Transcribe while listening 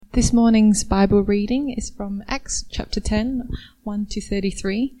This morning's Bible reading is from Acts chapter 10, 1 to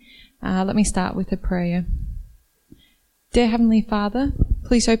 33. Let me start with a prayer. Dear Heavenly Father,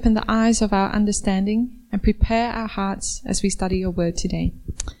 please open the eyes of our understanding and prepare our hearts as we study your word today.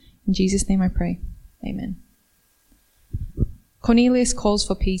 In Jesus' name I pray. Amen. Cornelius calls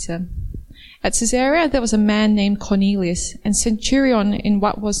for Peter. At Caesarea there was a man named Cornelius, and centurion in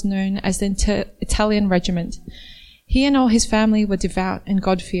what was known as the Italian regiment. He and all his family were devout and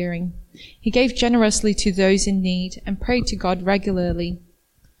God-fearing. He gave generously to those in need and prayed to God regularly.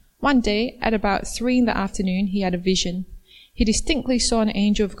 One day, at about 3 p.m, he had a vision. He distinctly saw an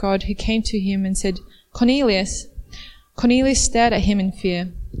angel of God who came to him and said, "Cornelius." Cornelius stared at him in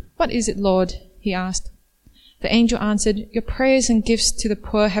fear. "What is it, Lord?" he asked. The angel answered, "Your prayers and gifts to the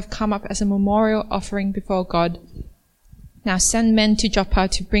poor have come up as a memorial offering before God. Now send men to Joppa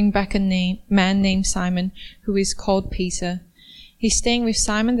to bring back a man named Simon, who is called Peter. He's staying with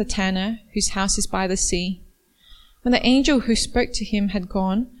Simon the tanner, whose house is by the sea." When the angel who spoke to him had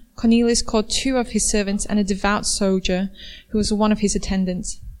gone, Cornelius called 2 of his servants and a devout soldier who was one of his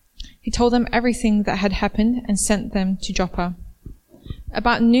attendants. He told them everything that had happened and sent them to Joppa.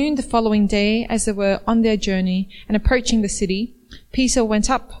 About noon the following day, as they were on their journey and approaching the city, Peter went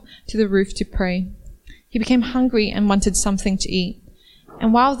up to the roof to pray. He became hungry and wanted something to eat.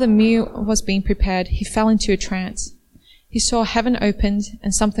 And while the meal was being prepared, he fell into a trance. He saw heaven opened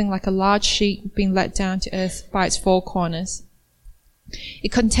and something like a large sheet being let down to earth by its 4 corners.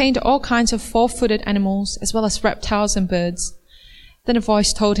 It contained all kinds of 4-footed animals as well as reptiles and birds. Then a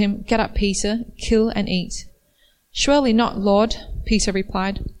voice told him, "Get up, Peter, kill and eat." "Surely not, Lord," Peter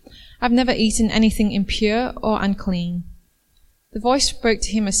replied. "I've never eaten anything impure or unclean." The voice spoke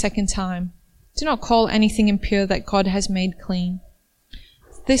to him a second time. "Do not call anything impure that God has made clean."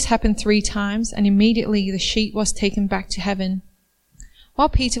 This happened 3 times, and immediately the sheet was taken back to heaven. While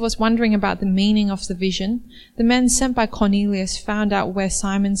Peter was wondering about the meaning of the vision, the men sent by Cornelius found out where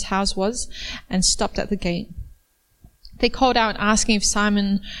Simon's house was and stopped at the gate. They called out asking if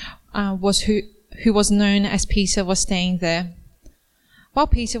Simon who was known as Peter was staying there. While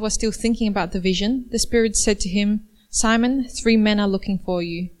Peter was still thinking about the vision, the Spirit said to him, "Simon, 3 men are looking for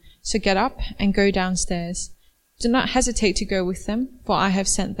you. So get up and go downstairs. Do not hesitate to go with them, for I have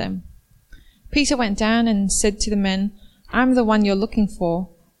sent them." Peter went down and said to the men, "I'm the one you're looking for.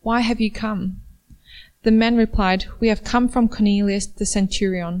 Why have you come?" The men replied, "We have come from Cornelius the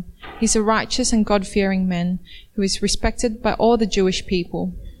centurion. He's a righteous and God-fearing man who is respected by all the Jewish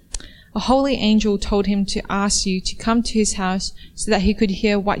people. A holy angel told him to ask you to come to his house so that he could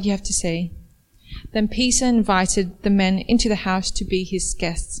hear what you have to say." Then Peter invited the men into the house to be his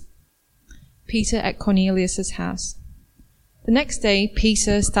guests. Peter at Cornelius' house. The next day,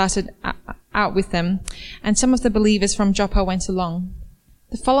 Peter started out with them, and some of the believers from Joppa went along.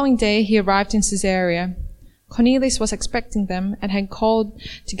 The following day, he arrived in Caesarea. Cornelius was expecting them and had called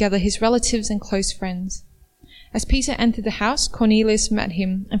together his relatives and close friends. As Peter entered the house, Cornelius met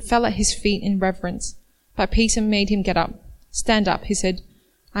him and fell at his feet in reverence. But Peter made him get up. "Stand up," he said.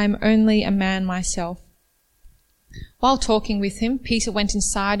 "I am only a man myself." While talking with him, Peter went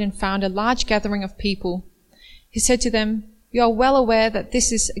inside and found a large gathering of people. He said to them, "You are well aware that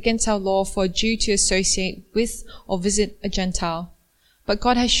this is against our law for a Jew to associate with or visit a Gentile. But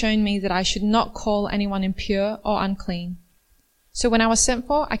God has shown me that I should not call anyone impure or unclean. So when I was sent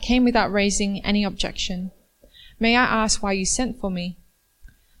for, I came without raising any objection. May I ask why you sent for me?"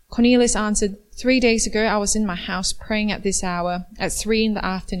 Cornelius answered, 3 days ago I was in my house praying at this hour, at 3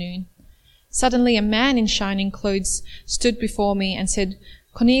 p.m. Suddenly a man in shining clothes stood before me and said,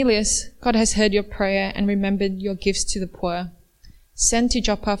 "Cornelius, God has heard your prayer and remembered your gifts to the poor. Send to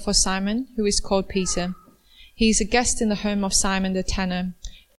Joppa for Simon, who is called Peter. He is a guest in the home of Simon the tanner."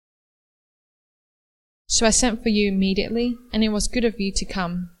 So I sent for you immediately, and it was good of you to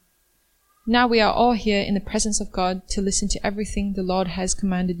come. Now we are all here in the presence of God to listen to everything the Lord has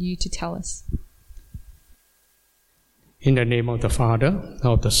commanded you to tell us. In the name of the Father,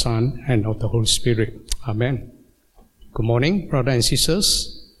 of the Son, and of the Holy Spirit. Amen. Good morning, brothers and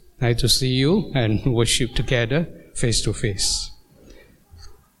sisters. Nice to see you and worship together face to face.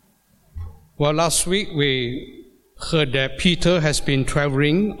 Well, last week we heard that Peter has been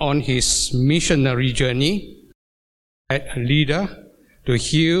traveling on his missionary journey as a leader to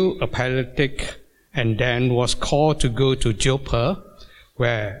heal a paralytic, and then was called to go to Joppa,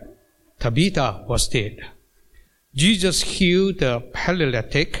 where Tabitha was dead. Jesus healed the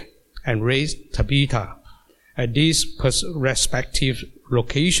paralytic and raised Tabitha at these respective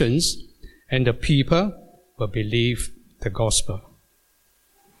locations, and the people will believe the gospel.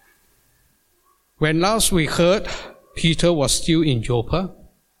 When last we heard, Peter was still in Joppa.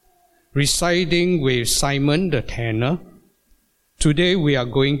 residing with Simon the tanner. Today we are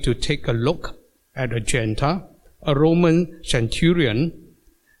going to take a look at a Gentile, a Roman centurion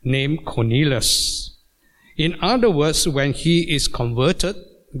named Cornelius. In other words, when he is converted,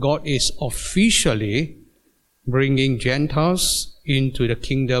 God is officially bringing Gentiles into the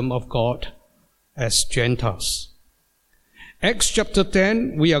kingdom of God as Gentiles. Acts chapter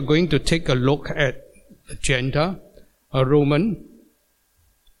 10, we are going to take a look at a Gentile, a Roman.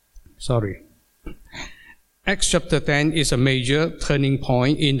 Acts chapter 10 is a major turning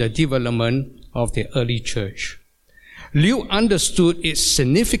point in the development of the early church. Luke understood its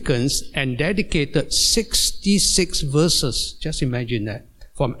significance and dedicated 66 verses. Just imagine that.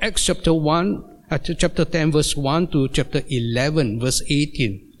 From Acts chapter 10 verse 1 to chapter 11 verse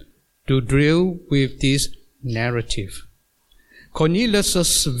 18 to deal with this narrative.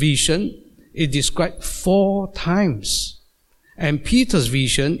 Cornelius' vision is described 4 times, and Peter's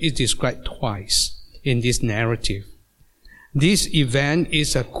vision is described twice in this narrative. This event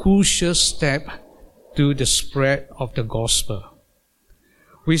is a crucial step to the spread of the gospel.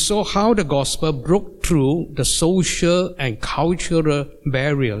 We saw how the gospel broke through the social and cultural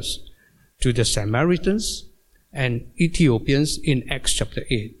barriers to the Samaritans and Ethiopians in Acts chapter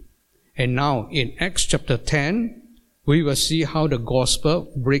 8. And now in Acts chapter 10, we will see how the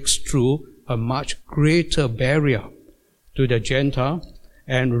gospel breaks through a much greater barrier to the Gentile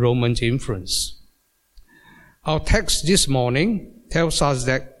and Roman influence. Our text this morning tells us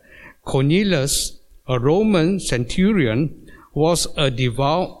that Cornelius, a Roman centurion, was a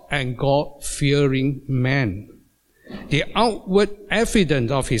devout and God-fearing man. The outward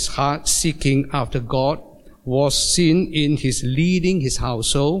evidence of his heart seeking after God was seen in his leading his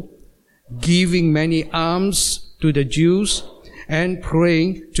household, giving many alms to the Jews, and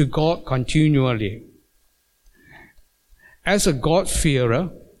praying to God continually. As a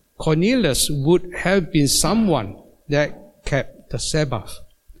God-fearer, Cornelius would have been someone that kept the Sabbath,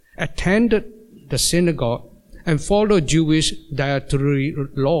 attended the synagogue, and followed Jewish dietary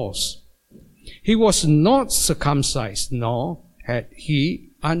laws. He was not circumcised, nor had he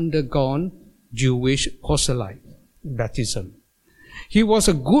undergone Jewish proselyte baptism. He was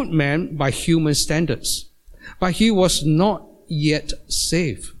a good man by human standards, but he was not yet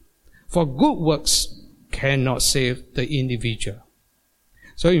saved, for good works cannot save the individual.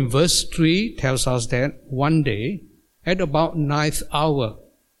 So in verse 3 tells us that one day, at about 9th hour,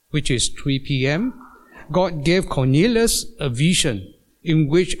 which is 3 p.m., God gave Cornelius a vision in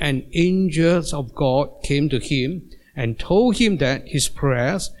which an angel of God came to him and told him that his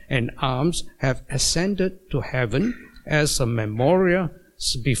prayers and alms have ascended to heaven as a memorial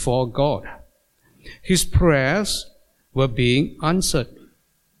before God. His prayers were being answered.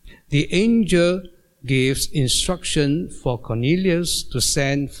 The angel gives instruction for Cornelius to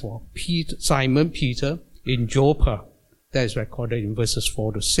send for Simon Peter in Joppa. That is recorded in verses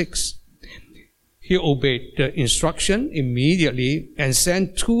 4 to 6. He obeyed the instruction immediately and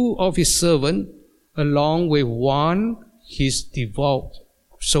sent 2 of his servants along with 1 his devout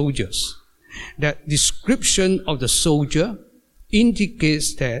soldiers. That description of the soldier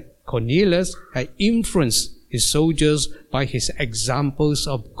indicates that Cornelius had influenced his soldiers by his examples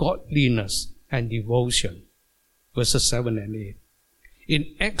of godliness and devotion. Verses 7 and 8.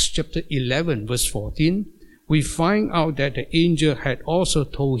 In Acts chapter 11, verse 14, we find out that the angel had also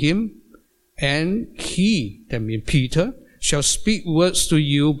told him, and he, that means Peter, shall speak words to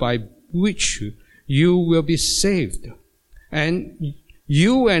you by which you will be saved, and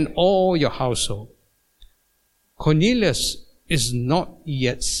you and all your household. Cornelius is not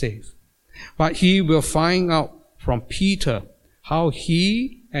yet saved, but he will find out from Peter how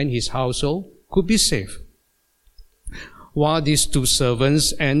he and his household could be saved. While these 2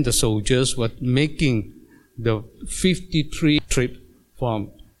 servants and the soldiers were making the 53 trip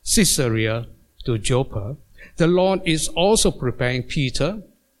from Caesarea to Joppa, the Lord is also preparing Peter,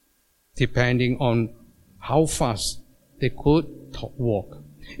 depending on how fast they could walk.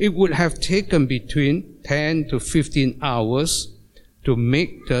 It would have taken between 10 to 15 hours to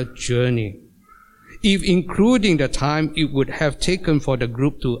make the journey. If including the time it would have taken for the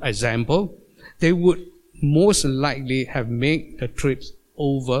group to assemble, they would most likely have made the trip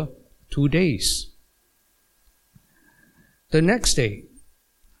over 2 days. The next day,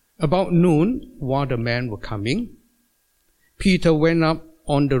 about noon, while the men were coming, Peter went up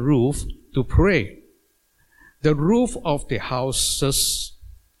on the roof to pray. The roof of the houses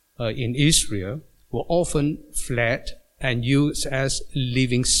in Israel were often flat and used as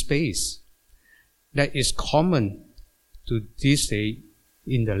living space. That is common to this day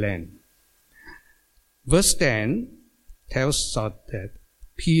in the land. Verse 10 tells us that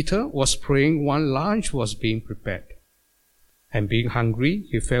Peter was praying while lunch was being prepared. And being hungry,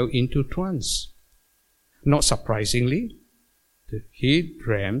 he fell into trance. Not surprisingly, he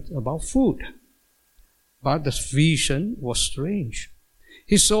dreamed about food. But the vision was strange.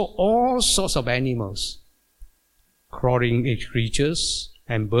 He saw all sorts of animals, crawling creatures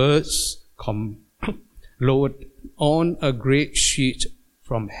and birds lowered on a great sheet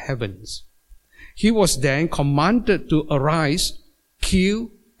from heavens. He was then commanded to arise,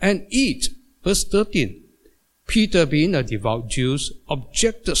 kill, and eat. Verse 13. Peter, being a devout Jew,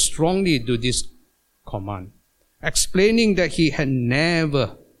 objected strongly to this command, explaining that he had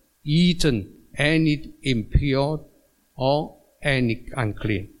never eaten any impure or any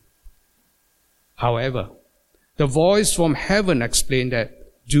unclean. However, the voice from heaven explained that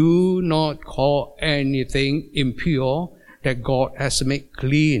do not call anything impure that God has made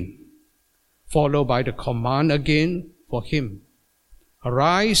clean, followed by the command again for him.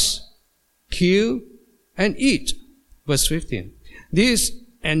 Arise, kill, and eat. Verse 15. This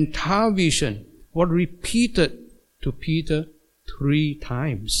entire vision was repeated to Peter 3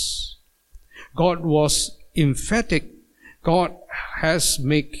 times. God was emphatic. God was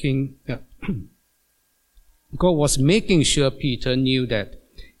making sure Peter knew that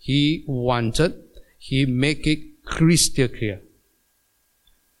he make it crystal clear.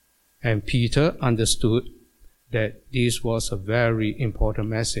 And Peter understood that this was a very important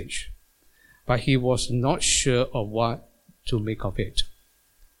message, but he was not sure of what to make of it.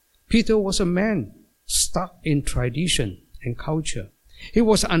 Peter was a man stuck in tradition and culture. He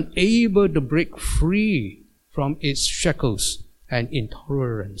was unable to break free from its shackles and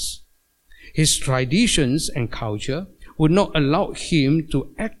intolerance. His traditions and culture would not allow him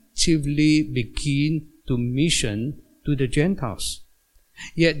to actively begin to mission to the Gentiles.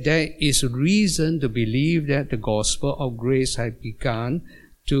 Yet there is reason to believe that the gospel of grace had begun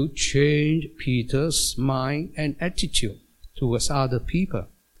to change Peter's mind and attitude towards other people.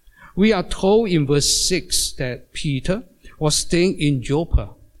 We are told in verse 6 that Peter was staying in Joppa,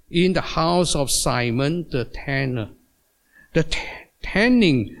 in the house of Simon the tanner. The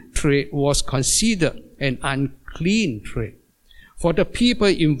tanning trade was considered an unclean trade, for the people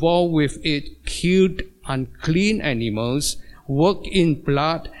involved with it killed unclean animals, worked in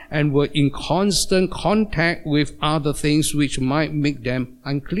blood, and were in constant contact with other things which might make them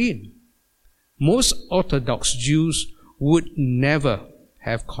unclean. Most Orthodox Jews would never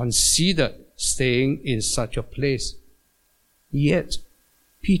have considered staying in such a place. Yet,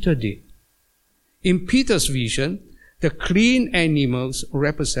 Peter did. In Peter's vision, the clean animals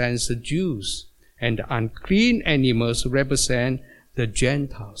represent the Jews, and the unclean animals represent the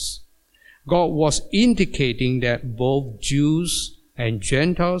Gentiles. God was indicating that both Jews and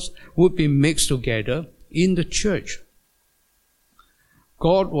Gentiles would be mixed together in the church.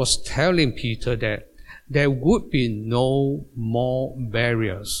 God was telling Peter that there would be no more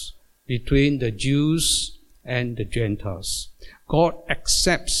barriers between the Jews and the Gentiles. God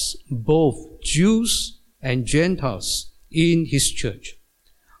accepts both Jews and Gentiles in his church.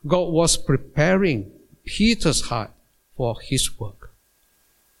 God was preparing Peter's heart for his work.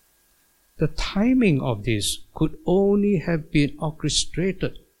 The timing of this could only have been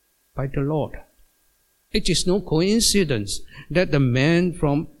orchestrated by the Lord. It is no coincidence that the man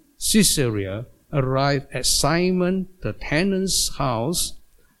from Caesarea arrived at Simon the tanner's house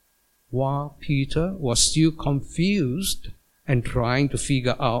while Peter was still confused and trying to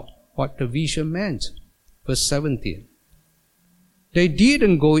figure out what the vision meant. Verse 17. They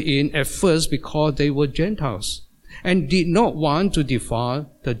didn't go in at first because they were Gentiles and did not want to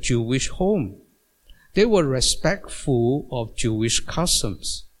defile the Jewish home. They were respectful of Jewish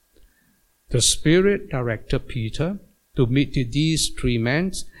customs. The Spirit directed Peter to meet these 3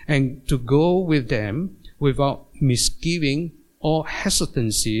 men and to go with them without misgiving or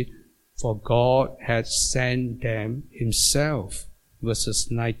hesitancy, for God had sent them himself. Verses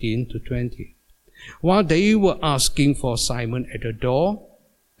 19 to 20. While they were asking for Simon at the door,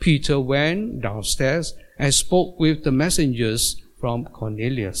 Peter went downstairs and spoke with the messengers from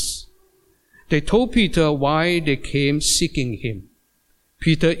Cornelius. They told Peter why they came seeking him.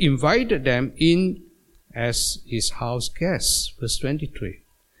 Peter invited them in as his house guests. Verse 23.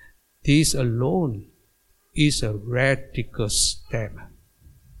 This alone is a radical step.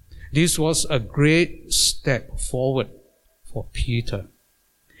 This was a great step forward for Peter.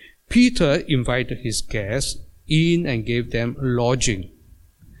 Peter invited his guests in and gave them lodging,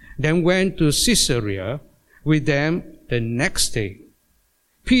 then went to Caesarea with them the next day.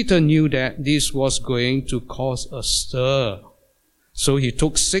 Peter knew that this was going to cause a stir, so he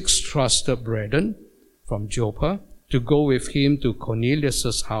took 6 trusted brethren from Joppa to go with him to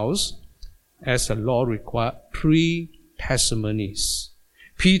Cornelius' house, as the law required 3 testimonies.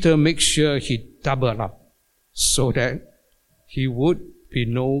 Peter makes sure he doubled up so that there would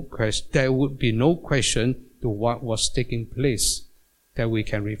be no question to what was taking place. That we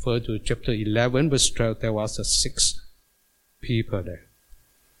can refer to chapter 11, verse 12, there was 6 people there.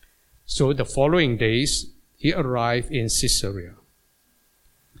 So the following days, he arrived in Caesarea.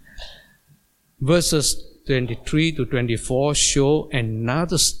 Verses 23 to 24 show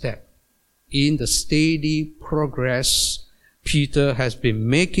another step in the steady progress Peter has been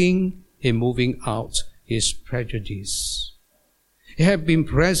making in moving out his prejudice. He had been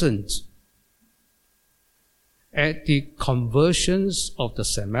present at the conversions of the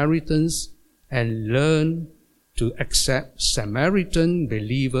Samaritans and learned to accept Samaritan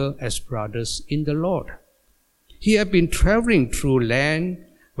believers as brothers in the Lord. He had been traveling through land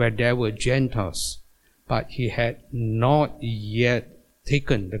where there were Gentiles, but he had not yet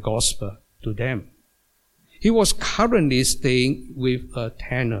taken the gospel to them. He was currently staying with a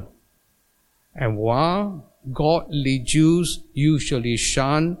tanner. And while godly Jews usually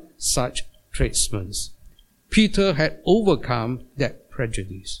shun such tradesmen, Peter had overcome that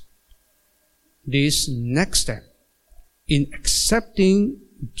prejudice. This next step in accepting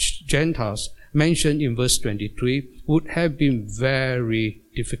Gentiles mentioned in verse 23 would have been very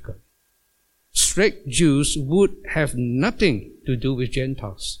difficult. Strict Jews would have nothing to do with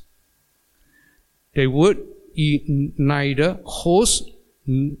Gentiles. They would neither host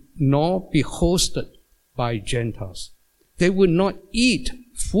nor be hosted by Gentiles. They would not eat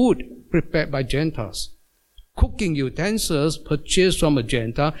food prepared by Gentiles. Cooking utensils purchased from a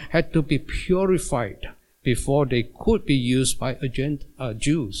Gentile had to be purified before they could be used by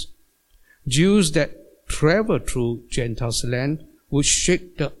Jews. Jews that travel through Gentiles' land would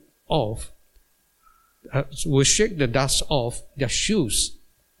shake the dust off their shoes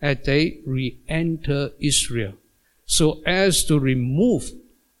as they re-enter Israel, so as to remove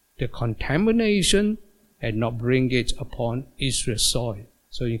the contamination and not bring it upon Israel's soil.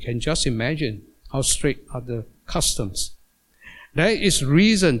 So you can just imagine how strict are the customs. There is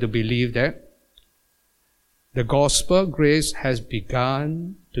reason to believe that the gospel grace has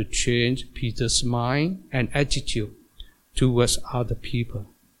begun to change Peter's mind and attitude towards other people.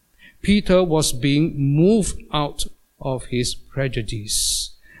 Peter was being moved out of his prejudice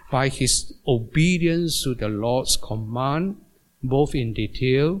by his obedience to the Lord's command, both in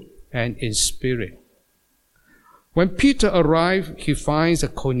detail and in spirit. When Peter arrived, he finds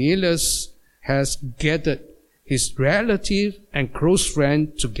that Cornelius has gathered his relatives and close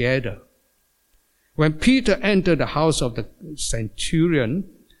friends together. When Peter entered the house of the centurion,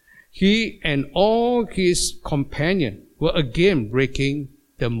 he and all his companions were again breaking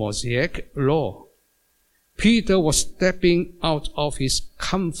the Mosaic law. Peter was stepping out of his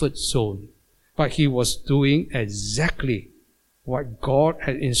comfort zone, but he was doing exactly what God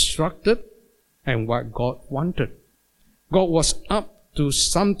had instructed and what God wanted. God was up to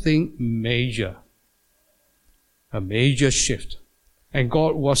something major, a major shift. And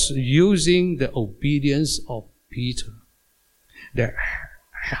God was using the obedience of Peter, the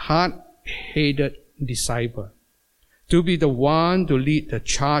hard-headed disciple, to be the one to lead the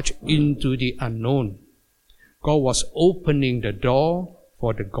charge into the unknown. God was opening the door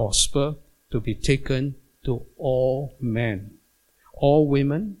for the gospel to be taken to all men, all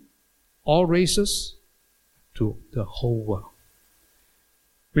women, all races, to the whole world.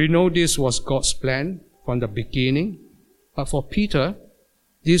 We know this was God's plan from the beginning, but for Peter,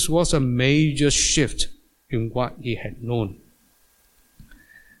 this was a major shift in what he had known.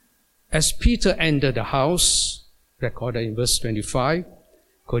 As Peter entered the house, recorded in verse 25,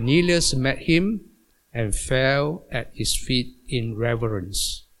 Cornelius met him and fell at his feet in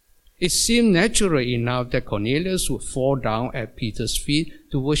reverence. It seemed natural enough that Cornelius would fall down at Peter's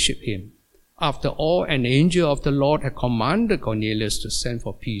feet to worship him. After all, an angel of the Lord had commanded Cornelius to send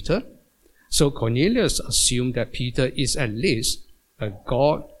for Peter. So Cornelius assumed that Peter is at least a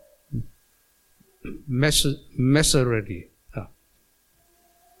God messerly,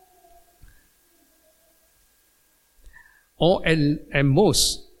 or at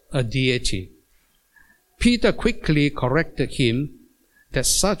most a deity. Peter quickly corrected him that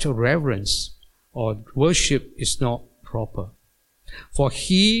such a reverence or worship is not proper. For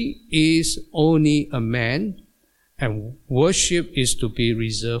he is only a man, and worship is to be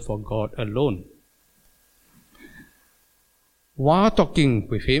reserved for God alone. While talking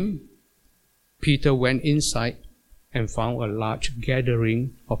with him, Peter went inside and found a large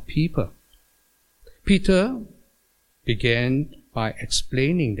gathering of people. Peter began by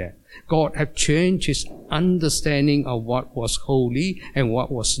explaining that God had changed his understanding of what was holy and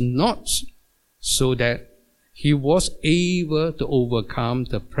what was not, so that he was able to overcome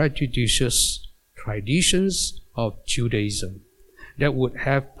the prejudicious traditions of Judaism that would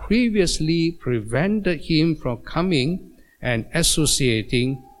have previously prevented him from coming and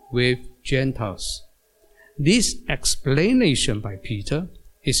associating with Gentiles. This explanation by Peter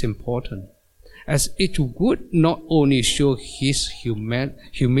is important, as it would not only show his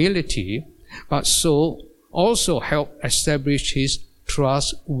humility, but also help establish his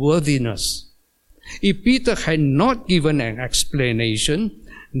trustworthiness. If Peter had not given an explanation,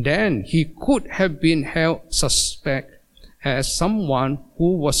 then he could have been held suspect as someone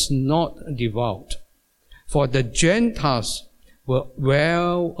who was not devout. For the Gentiles were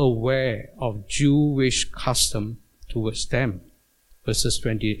well aware of Jewish custom towards them. Verses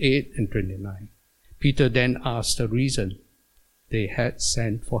 28 and 29. Peter then asked the reason they had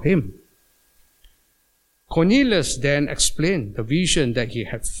sent for him. Cornelius then explained the vision that he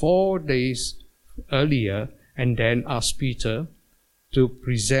had 4 days earlier, and then asked Peter to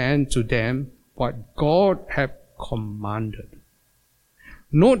present to them what God had commanded.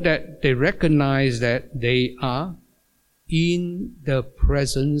 Note that they recognize that they are in the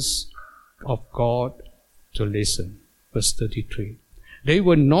presence of God to listen. Verse 33. They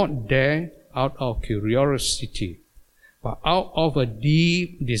were not there out of curiosity, but out of a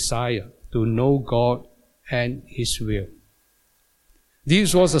deep desire to know God and His will.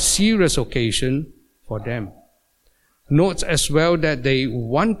 This was a serious occasion for them. Note as well that they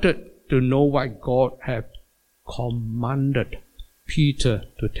wanted to know what God had commanded Peter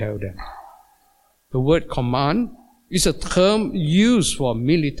to tell them. The word command is a term used for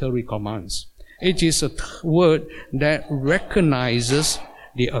military commands. It is a word that recognizes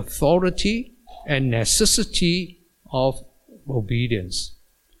the authority and necessity of obedience.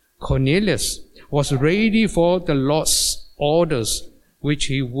 Cornelius was ready for the Lord's orders, which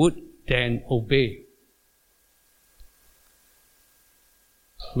he would then obey.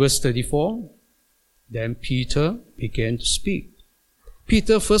 Verse 34, then Peter began to speak.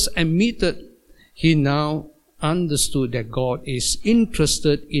 Peter first admitted he now understood that God is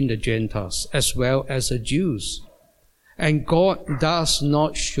interested in the Gentiles as well as the Jews. And God does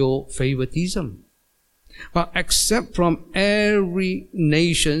not show favoritism, but accept from every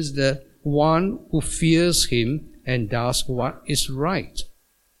nation the one who fears Him and does what is right.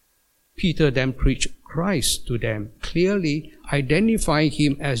 Peter then preached Christ to them, clearly identifying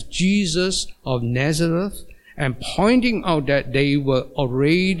Him as Jesus of Nazareth and pointing out that they were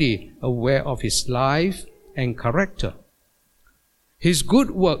already aware of His life and character. His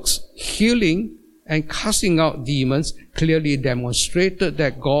good works, healing and casting out demons, clearly demonstrated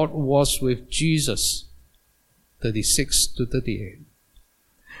that God was with Jesus. 36 to 38.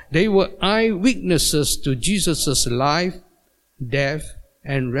 They were eyewitnesses to Jesus' life, death,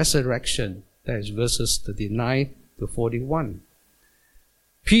 and resurrection. That is verses 39 to 41.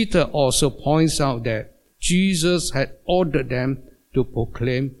 Peter also points out that Jesus had ordered them to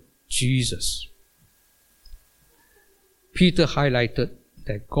proclaim Jesus. Peter highlighted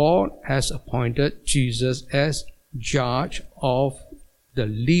that God has appointed Jesus as judge of the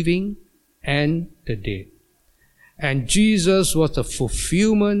living and the dead. And Jesus was the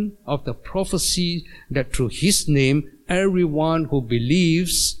fulfillment of the prophecy that through His name, everyone who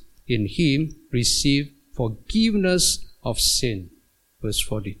believes in Him receive forgiveness of sin. Verse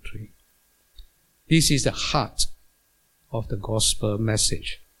 43. This is the heart of the gospel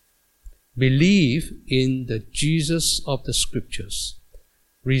message. Believe in the Jesus of the Scriptures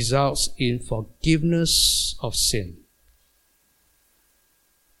results in forgiveness of sin.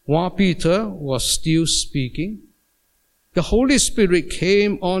 While Peter was still speaking, the Holy Spirit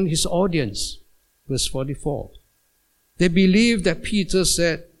came on his audience. Verse 44. They believed that Peter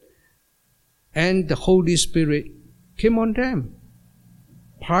said, and the Holy Spirit came on them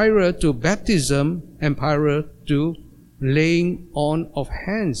prior to baptism and prior to laying on of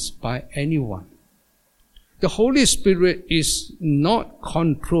hands by anyone. The Holy Spirit is not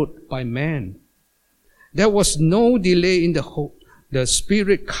controlled by man. There was no delay in the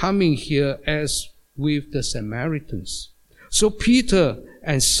Spirit coming here as with the Samaritans. So Peter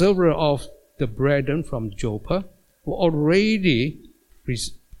and several of the brethren from Joppa were already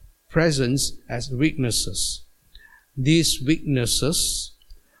present as witnesses. These witnesses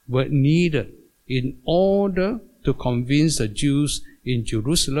were needed in order to convince the Jews in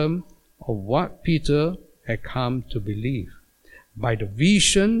Jerusalem of what Peter had come to believe, by the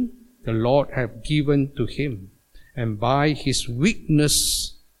vision the Lord had given to him, and by his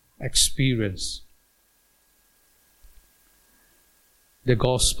witness experience. the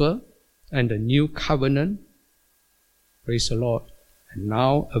gospel and the new covenant, praise the Lord, and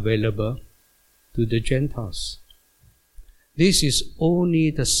now available to the Gentiles. This is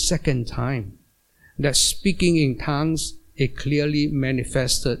only the second time that speaking in tongues is clearly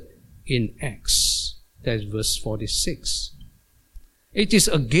manifested in Acts. That's verse 46. It is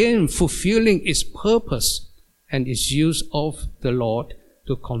again fulfilling its purpose and its use of the Lord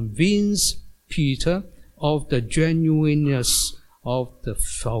to convince Peter of the genuineness of the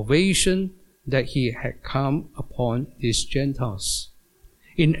salvation that he had come upon these Gentiles.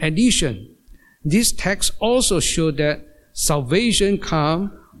 In addition, this text also shows that salvation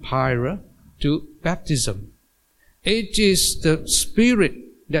comes prior to baptism. It is the Spirit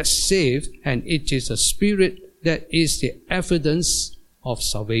that saves, and it is the Spirit that is the evidence of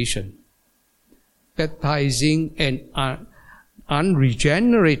salvation. Baptizing an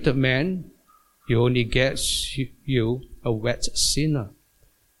unregenerated man, he only gets you a wet sinner.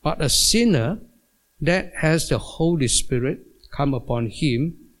 But a sinner that has the Holy Spirit come upon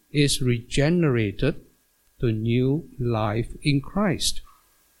him is regenerated to new life in Christ.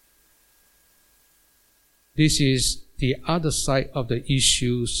 This is the other side of the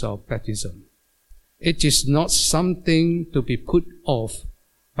issues of baptism. It is not something to be put off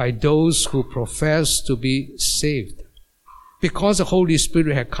by those who profess to be saved. Because the Holy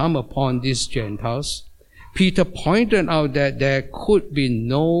Spirit had come upon these Gentiles, Peter pointed out that there could be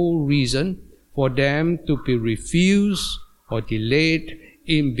no reason for them to be refused or delayed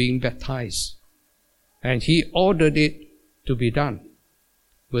in being baptized. And he ordered it to be done.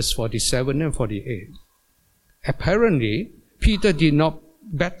 Verse 47 and 48. Apparently, Peter did not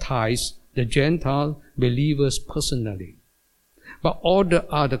baptize the Gentile believers personally, but ordered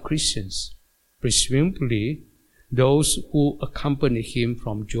other Christians, presumably those who accompanied him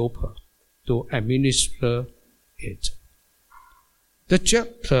from Joppa, to administer it. The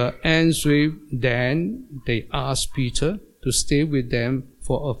chapter ends with, then they asked Peter to stay with them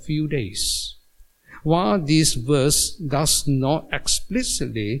for a few days. While this verse does not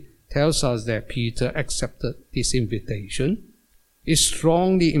explicitly tell us that Peter accepted this invitation, it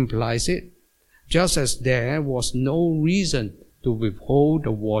strongly implies it, just as there was no reason to withhold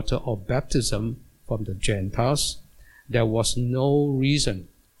the water of baptism from the Gentiles. There was no reason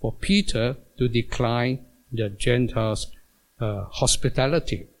for Peter to decline the Gentiles'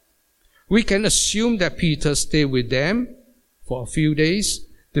 hospitality. We can assume that Peter stayed with them for a few days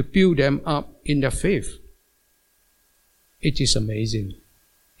to build them up in their faith. It is amazing,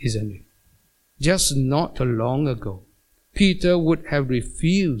 isn't it? Just not long ago, Peter would have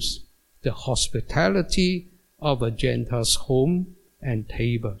refused the hospitality of a Gentile's home and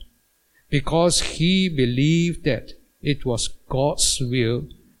table because he believed that it was God's will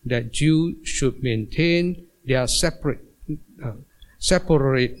that Jews should maintain their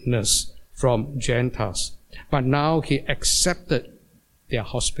separateness from Gentiles. But now he accepted their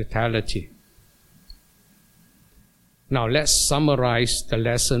hospitality. Now let's summarize the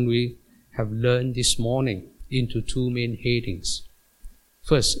lesson we have learned this morning into two main headings.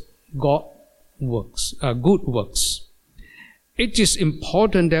 First, good works. It is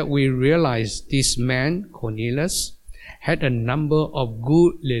important that we realize this man, Cornelius, had a number of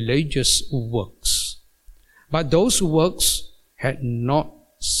good religious works, but those works had not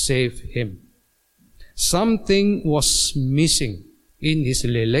saved him. Something was missing in his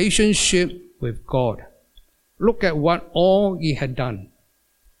relationship with God. Look at what all he had done.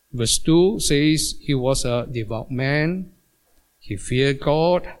 Verse 2 says he was a devout man, he feared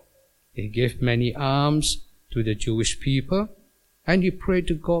God, he gave many alms to the Jewish people, and he prayed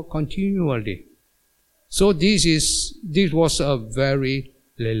to God continually. So this was a very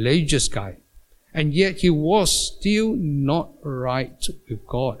religious guy, and yet he was still not right with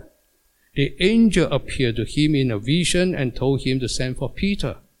God. The angel appeared to him in a vision and told him to send for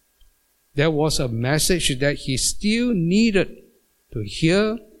Peter. There was a message that he still needed to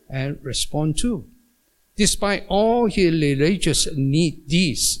hear and respond to. Despite all his religious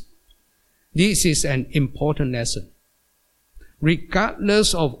deeds, this is an important lesson.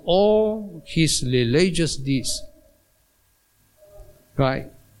 Regardless of all his religious deeds,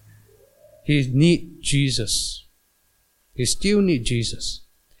 right? He needs Jesus. He still needs Jesus.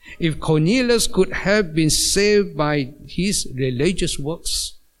 If Cornelius could have been saved by his religious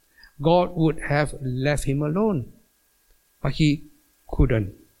works, God would have left him alone. But he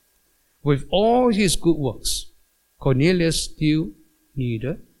couldn't. With all his good works, Cornelius still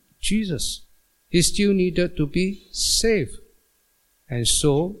needed Jesus. He still needed to be saved. And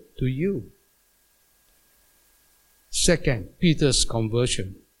so do you. Second, Peter's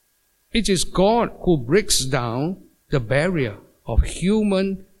conversion. It is God who breaks down the barrier of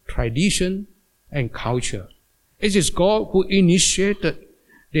human tradition and culture. It is God who initiated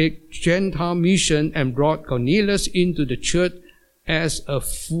the Gentile mission and brought Cornelius into the church as a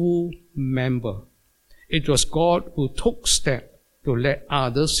full member. It was God who took steps to let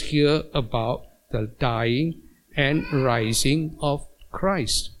others hear about the dying and rising of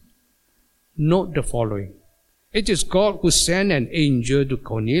Christ. Note the following. It is God who sent an angel to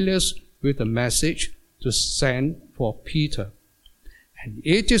Cornelius with a message to send for Peter. And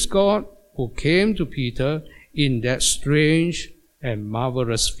it is God who came to Peter in that strange and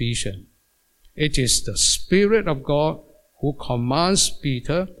marvelous vision. It is the Spirit of God who commands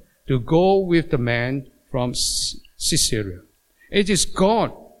Peter to go with the man from Caesarea. It is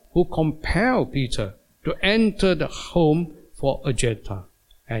God who compelled Peter to enter the home for a Gentile.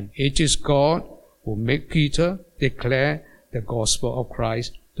 And it is God who made Peter declare the gospel of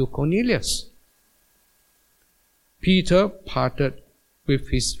Christ to Cornelius. Peter parted with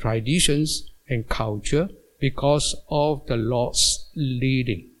his traditions and culture because of the Lord's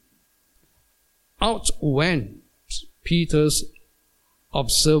leading. Out went Peter's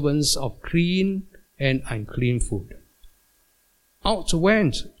observance of clean and unclean food. Out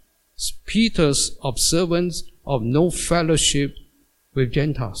went Peter's observance of no fellowship with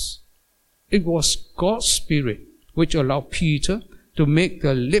Gentiles. It was God's Spirit which allowed Peter to make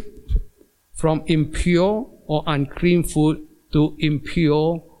the leap from impure or unclean food to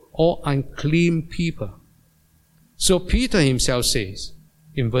impure or unclean people. So Peter himself says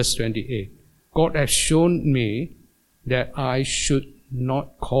in verse 28, God has shown me that I should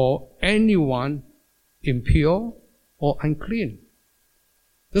not call anyone impure or unclean.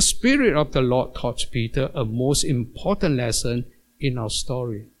 The Spirit of the Lord taught Peter a most important lesson in our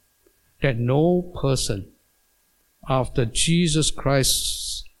story, that no person, after Jesus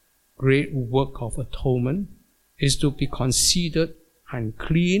Christ's great work of atonement, is to be considered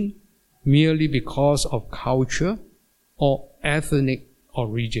unclean merely because of culture or ethnic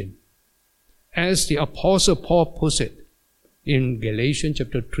origin. As the Apostle Paul puts it in Galatians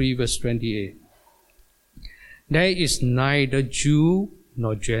chapter 3 verse 28, there is neither Jew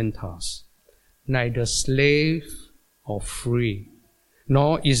nor Gentiles, neither slave or free,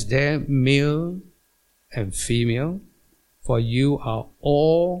 nor is there male and female, for you are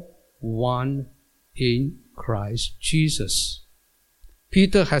all one in Christ Jesus.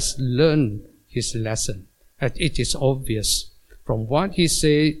 Peter has learned his lesson, and it is obvious from what he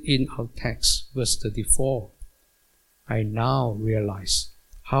said in our text, verse 34. I now realize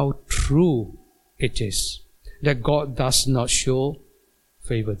how true it is that God does not show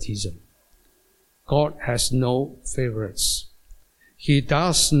favoritism. God has no favorites. He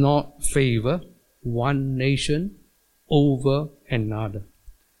does not favor one nation over another.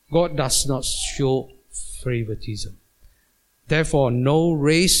 God does not show favoritism. Therefore, no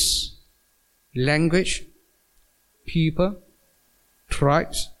race, language, people,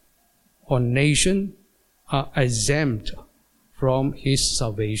 tribes, or nation are exempt from His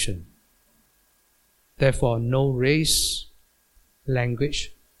salvation. Therefore, no race,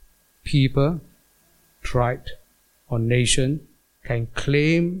 language, people, tribe, or nation can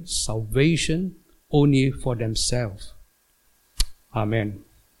claim salvation only for themselves. Amen.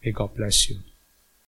 May God bless you.